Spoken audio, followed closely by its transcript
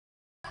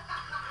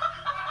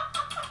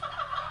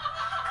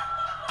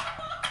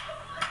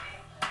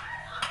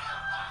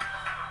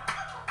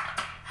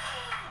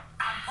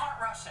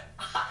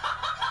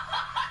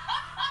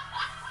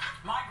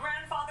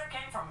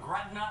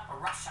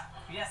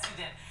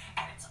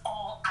and it's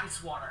all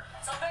ice water.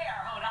 So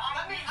there, Hoda.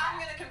 I'm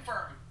going to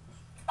confirm.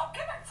 Oh,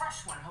 get a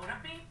fresh one, Hoda.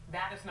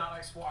 That is not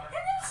ice water.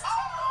 It is.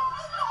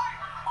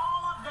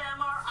 All of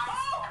them are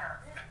ice water.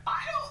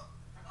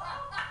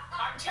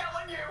 I'm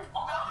telling you.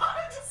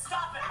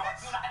 Stop it, Mark.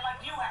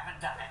 Like you haven't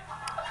done it.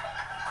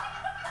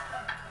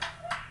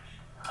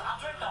 I'll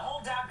drink the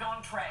whole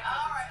doggone tray.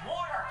 All right. It's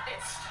water.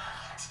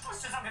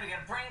 It's just I'm going to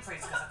get a brain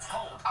freeze because it's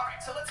cold. All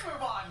right, so let's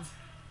move on,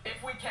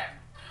 if we can.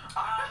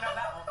 No,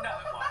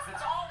 it won't.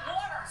 It's all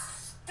water.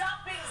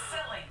 Stop being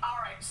silly. All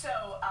right,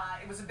 so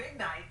it was a big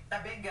night, a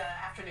big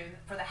afternoon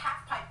for the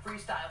half-pipe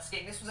freestyle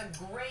skiing. This was a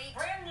great,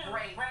 brand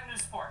new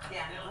sport.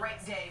 Yeah, a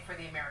great day for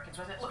the Americans,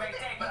 wasn't it? Great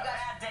day, but a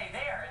bad day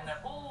there.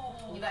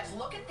 You guys,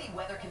 look at the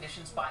weather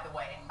conditions, by the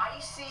way.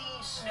 Icy,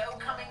 snow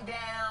coming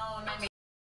down.